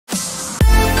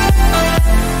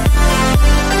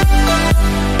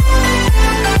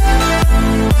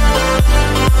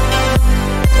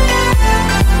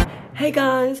Hey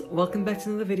guys, welcome back to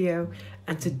another video,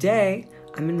 and today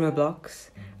I'm in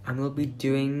Roblox and we'll be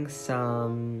doing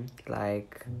some hide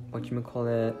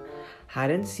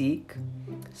and seek.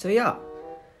 So yeah,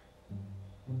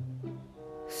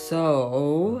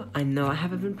 so I know I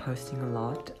haven't been posting a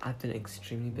lot. I've been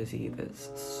extremely busy.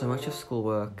 There's so much of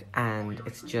schoolwork and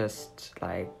it's just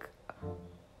like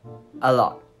a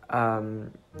lot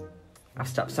of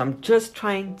stuff, so I'm just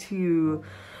trying to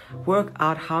work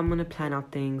out how I'm gonna plan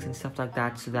out things and stuff like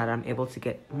that so that I'm able to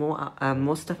get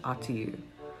more stuff out to you.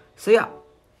 So yeah,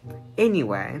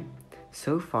 anyway,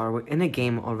 so far we're in a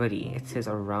game already. It says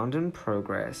a round in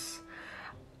progress.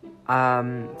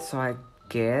 So I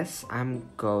guess I'm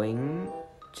going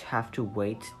to have to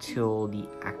wait till the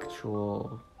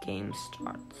actual game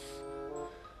starts.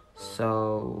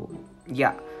 So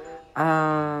yeah,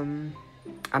 I'm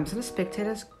just gonna spectate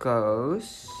as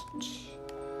ghost.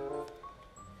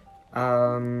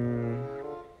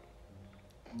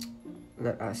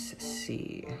 Let us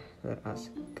see. Let us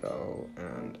go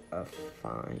and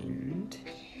find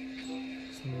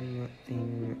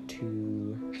something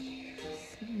to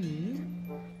see.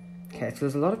 Okay, so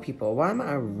there's a lot of people. Why am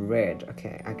I red?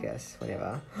 Okay, I guess,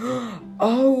 whatever.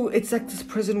 Oh, it's like this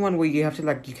prison one where you have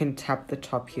to you can tap the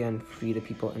top here and free the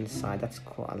people inside. That's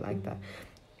cool, I like that.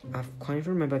 I can't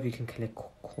even remember if you can collect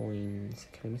coins.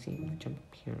 Okay, let me see. Jump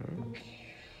up here.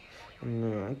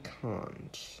 No, I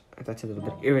can't. That's a little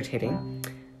bit irritating.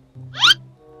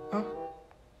 Oh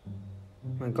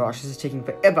my gosh, this is taking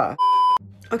forever.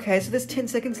 Okay, so there's 10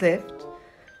 seconds left,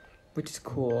 which is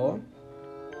cool.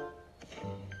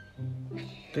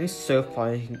 That is so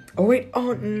far. Oh wait,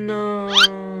 oh no.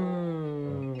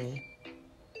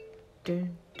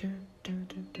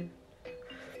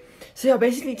 So yeah,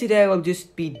 basically today we'll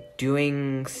just be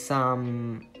doing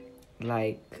some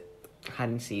hide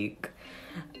and seek.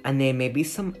 And there may be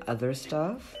some other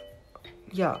stuff.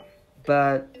 Yeah,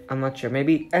 but I'm not sure.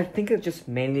 Maybe, I think it'll just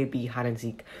mainly be hide and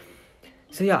seek.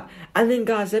 So yeah, and then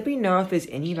guys, let me know if there's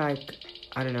any I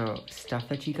don't know, stuff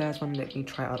that you guys want to let me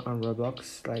try out on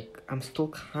Roblox. I'm still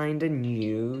kind of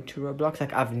new to Roblox.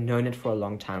 I've known it for a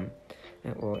long time.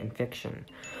 Or Infection.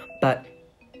 But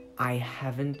I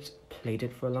haven't played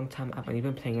it for a long time. I've only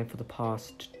been playing it for the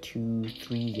past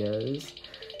 2-3 years.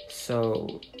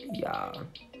 So, yeah.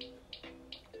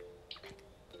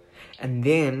 And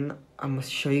then I'm gonna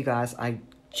show you guys, I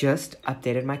just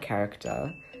updated my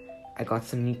character. I got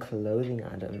some new clothing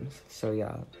items. So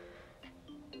yeah,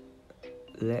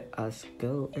 let us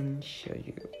go and show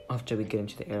you after we get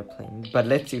into the airplane. But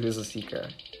let's see who's a seeker.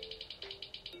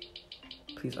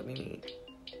 Please let me meet.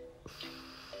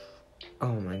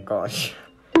 Oh my gosh.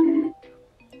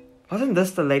 Wasn't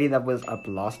this the lady that was up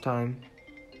last time?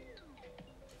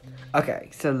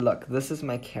 Okay, so look, this is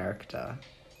my character.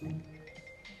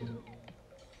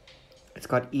 It's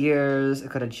got ears,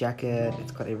 it's got a jacket,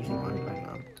 it's got everything on it right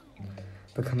now.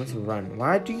 But come, let's run.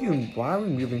 Why are we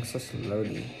moving so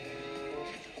slowly?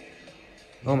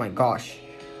 Oh my gosh.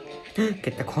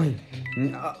 Get the coin.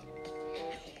 No.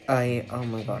 Oh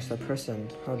my gosh, that person.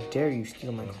 How dare you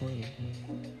steal my coin?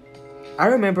 I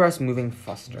remember us moving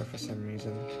faster for some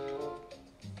reason.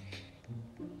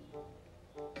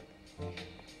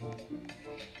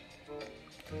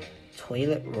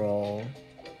 Toilet roll.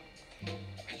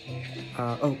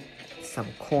 Oh, some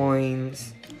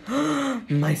coins.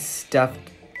 My stuffed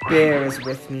bear is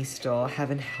with me still. I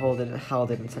haven't held it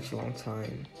in such a long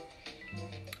time.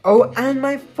 Oh, and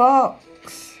my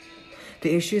fox.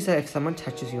 The issue is that if someone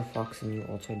touches your fox, then you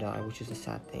also die, which is a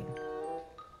sad thing.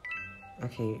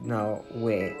 Okay, now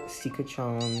wait. Secret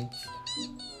charms.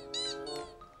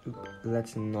 Oop,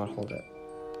 let's not hold it.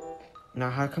 Now,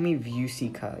 how can we view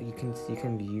Seeker? You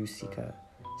can view Seeker.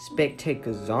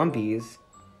 Spectate zombies.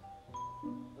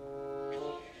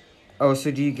 Oh,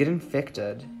 so do you get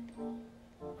infected?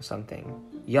 Or something?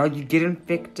 Yeah, you get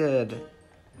infected.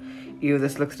 Ew,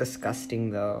 this looks disgusting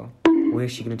though. Where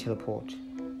is she gonna teleport?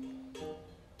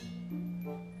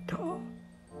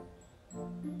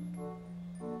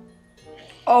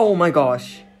 Oh my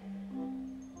gosh.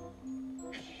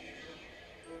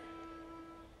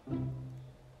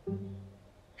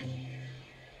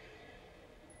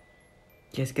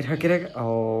 Yes, get her.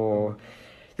 Oh,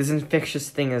 this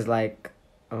infectious thing is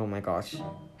oh my gosh.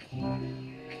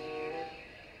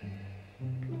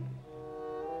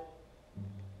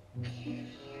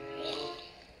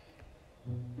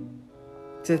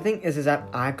 So the thing is that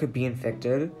I could be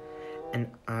infected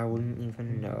and I wouldn't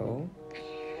even know.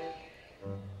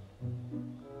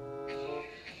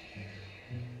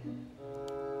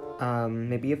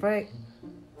 Maybe if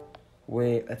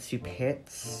wait, let's do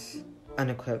pets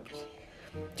unequipped.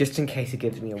 Just in case it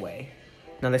gives me away.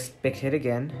 Now let's spectate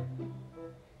again.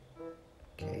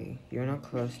 Okay, you're not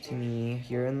close to me.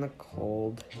 You're in the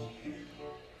cold.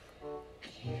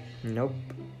 Nope.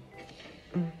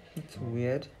 That's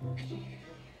weird.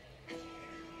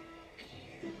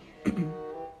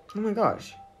 Oh my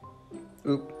gosh.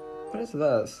 Oop. What is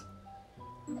this?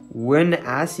 Win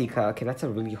as seeker. Okay, that's a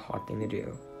really hard thing to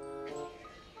do.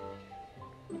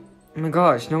 Oh my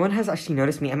gosh, no one has actually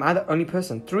noticed me. Am I the only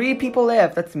person? 3 people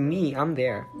left. That's me. I'm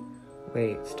there.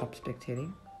 Wait, stop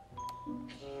spectating.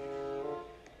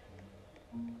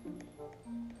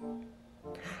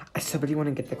 I so really want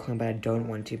to get the coin, but I don't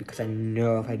want to because I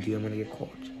know if I do, I'm gonna get caught.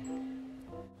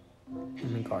 Oh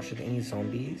my gosh, are there any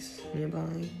zombies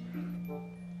nearby?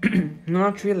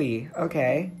 Not really.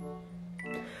 Okay.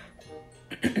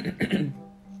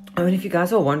 I mean, if you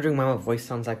guys are wondering why my voice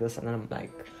sounds like this and then I'm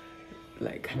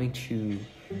like having to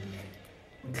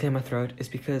clear my throat, is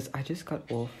because I just got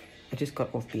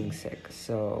off being sick.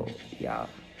 So yeah,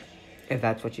 if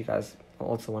that's what you guys are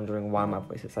also wondering why my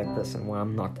voice is like this and why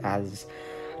I'm not as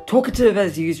talkative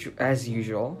as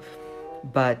usual.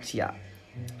 But yeah,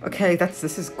 okay, this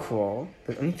is cool.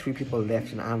 There's only 3 people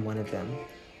left and I'm one of them.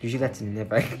 Usually that's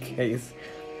never the case.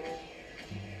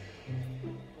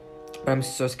 But I'm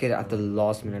so scared at the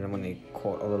last minute I'm gonna get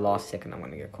caught, or the last second I'm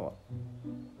gonna get caught.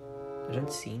 I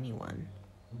don't see anyone.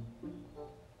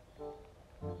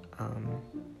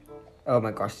 Oh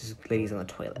my gosh, this lady's on the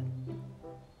toilet.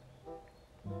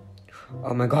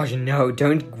 Oh my gosh, no,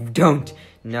 don't,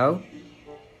 no.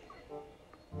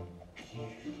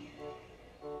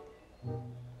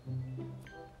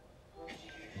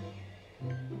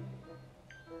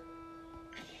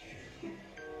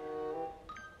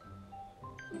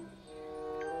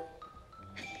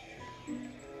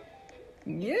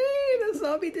 Yay, the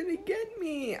zombie didn't get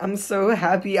me. I'm so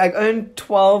happy. I earned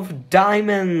 12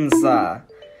 diamonds.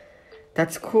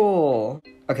 That's cool.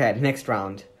 Okay, next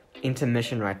round.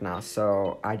 Intermission right now,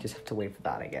 so I just have to wait for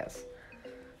that, I guess.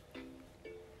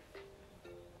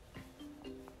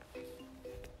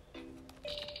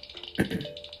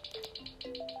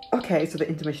 Okay, so the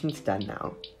intermission's done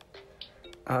now.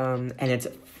 And it's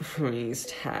freeze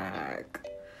tag.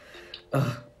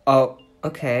 Ugh. Oh,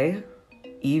 okay.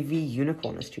 EV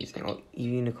Unicorn is choosing, or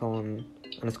Unicorn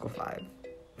 _5.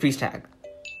 Freeze tag.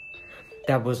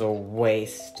 That was a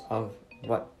waste of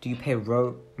what? Do you pay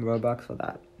Robux for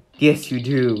that? Yes, you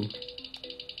do.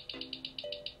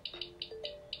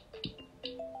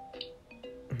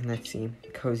 Let's see.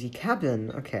 Cozy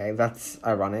cabin. Okay, that's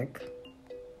ironic.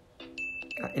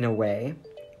 In a way.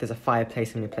 There's a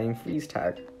fireplace and we're playing freeze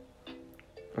tag.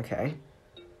 Okay.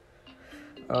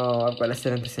 Oh, I've got a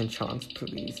 7% chance.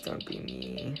 Please don't be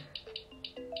me.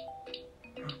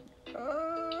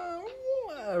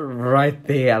 Right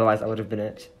there, otherwise I would have been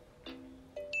it.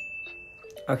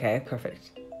 Okay,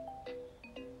 perfect.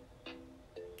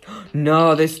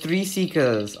 No, there's 3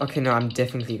 seekers. Okay, no, I'm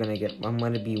definitely I'm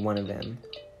gonna be one of them.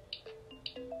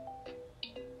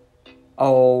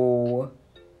 Oh.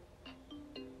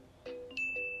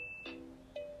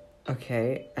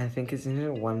 Okay, I think isn't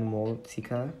it one more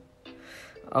seeker?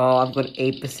 Oh, I've got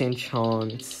 8%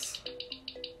 chance.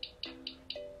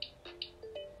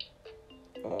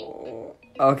 Oh,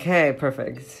 okay,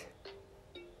 perfect.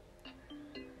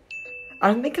 I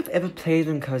don't think I've ever played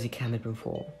in Cozy Cabin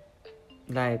before.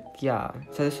 Like, yeah.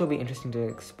 So this will be interesting to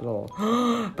explore.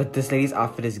 But this lady's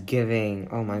outfit is giving.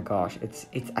 Oh my gosh, it's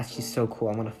actually so cool.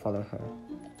 I want to follow her.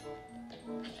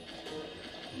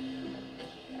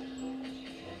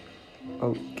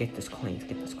 Oh, get those coins,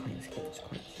 get those coins, get those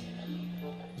coins.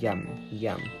 Yum,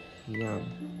 yum, yum.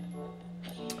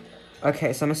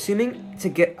 Okay, so I'm assuming to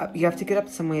get up, you have to get up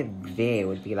somewhere there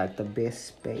would be like the best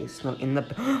space. Not in the...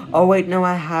 Oh, wait, no,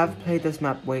 I have played this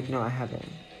map. Wait, no, I haven't.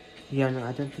 Yeah, no,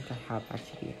 I don't think I have,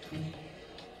 actually.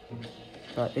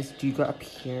 But do you go up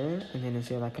here? And then is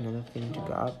there like another thing to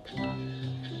go up?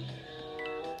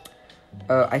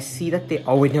 I see that they...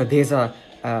 Oh, wait, no, there's a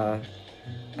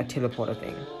teleporter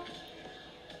thing.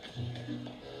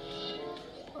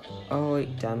 Oh,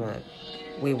 wait, damn it.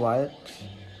 Wait, what?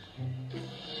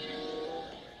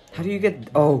 How do you get...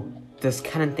 Oh, this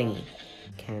cannon thingy.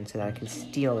 Cannon so that I can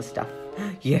steal the stuff.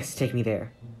 Yes, take me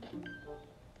there.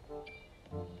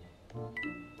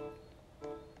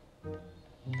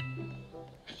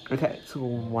 Okay, so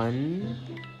 1.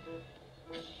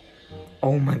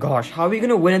 Oh my gosh, how are we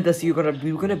gonna win at this? We're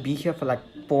gonna be here for like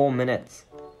 4 minutes.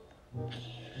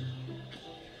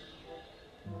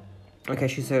 Okay,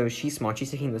 she's smart.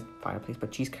 She's taking the fireplace,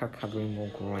 but she's covering more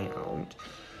ground.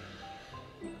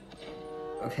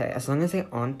 Okay, as long as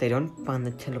they don't find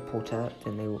the teleporter,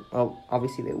 then they will. Oh,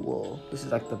 obviously they will. This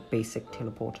is like the basic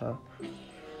teleporter.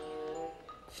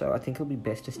 So I think it'll be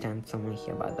best to stand somewhere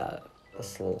here by the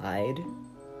slide.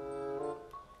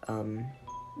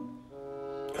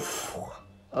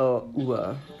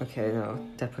 Okay, no,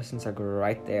 that person's like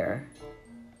right there.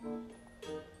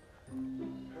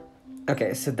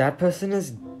 Okay, so that person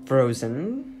is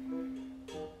frozen.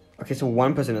 Okay, so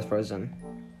one person is frozen.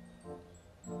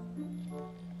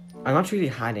 I'm not really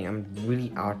hiding, I'm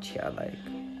really out here, like.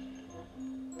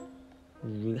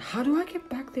 Really, how do I get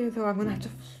back there though? I'm gonna have to...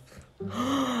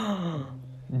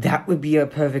 That would be a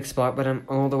perfect spot, but I'm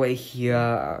all the way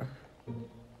here.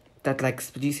 That like,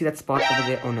 do you see that spot over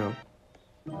there? Oh no.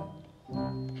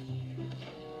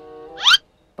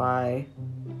 Bye.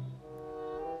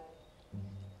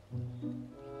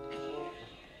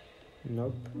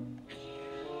 Nope.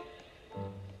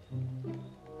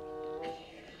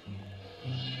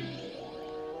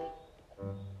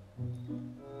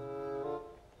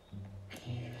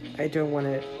 I don't want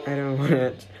it. I don't want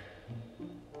it.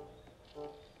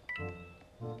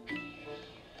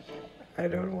 I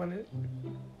don't want it.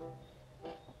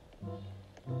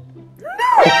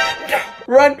 No! No!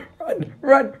 Run! Run!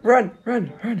 Run! Run!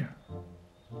 Run! Run!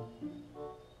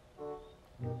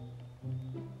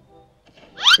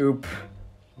 Oop.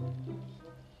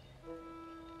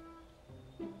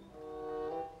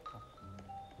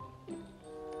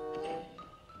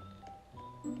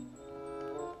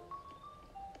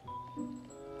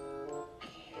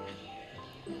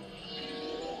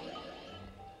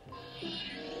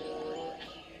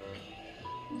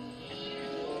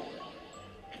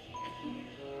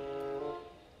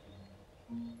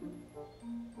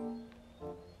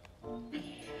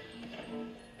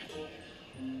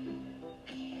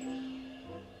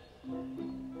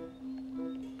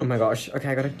 Oh my gosh. Okay,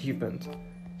 I got an achievement.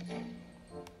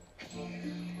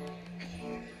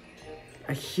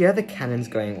 I hear the cannons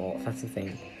going off. That's the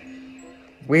thing.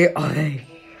 Where are they?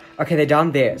 Okay, they're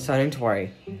down there, so I don't need to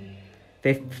worry.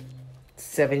 They've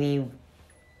 70...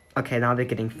 Okay, now they're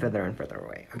getting further and further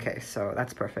away. Okay, so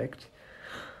that's perfect.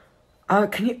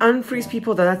 Can you unfreeze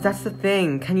people though? That's the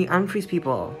thing. Can you unfreeze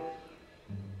people?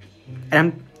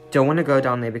 And I don't want to go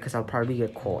down there because I'll probably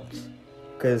get caught.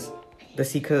 Because the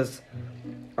Seekers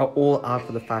are all out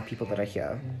for the 5 people that are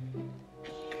here.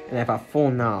 And if I fall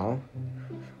now...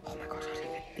 Oh my god, how did I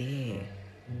get there?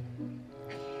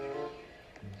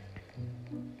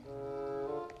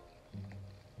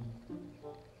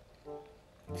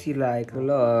 See, like,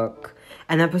 look.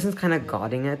 And that person's kind of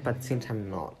guarding it, but at the same time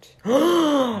not.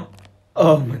 Oh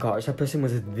my gosh, that person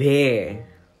was there.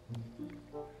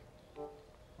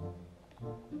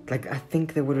 Like, I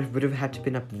think they would have had to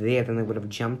been up there, then they would have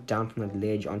jumped down from the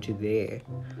ledge onto there.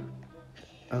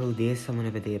 Oh, there's someone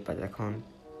over there, but I can't...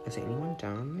 Is there anyone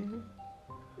down there?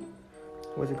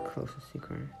 Or is it closest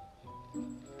secret?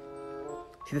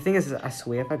 See, the thing is, I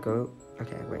swear if I go...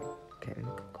 Okay, wait. Okay,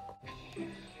 go.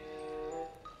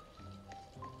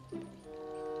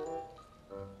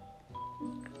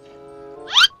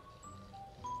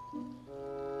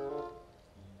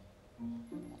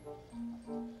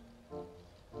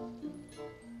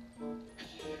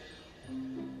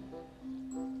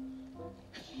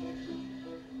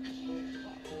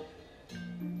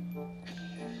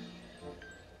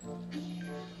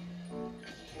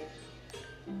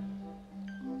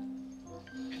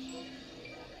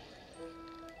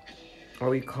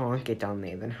 Oh, you can't get down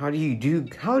there. Then how do you get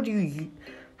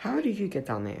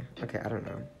down there? Okay, I don't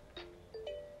know.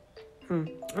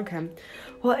 Okay.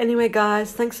 Well, anyway,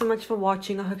 guys, thanks so much for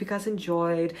watching. I hope you guys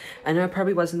enjoyed. I know it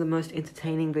probably wasn't the most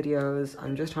entertaining videos.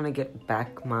 I'm just trying to get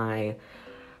back my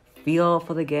feel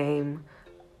for the game.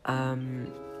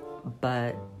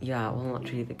 But yeah, well,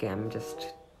 not really the game.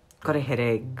 Just got a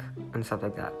headache and stuff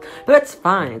like that. But it's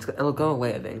fine. It'll go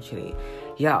away eventually.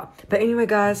 Yeah. But anyway,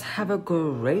 guys, have a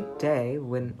great day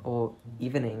or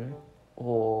evening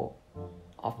or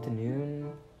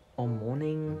afternoon or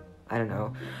morning. I don't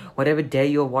know. Whatever day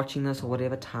you're watching this or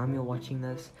whatever time you're watching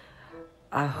this.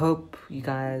 I hope you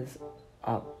guys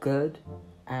are good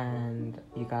and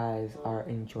you guys are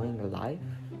enjoying life.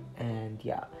 And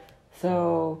yeah.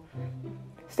 So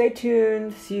stay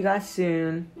tuned. See you guys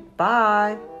soon.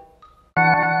 Bye.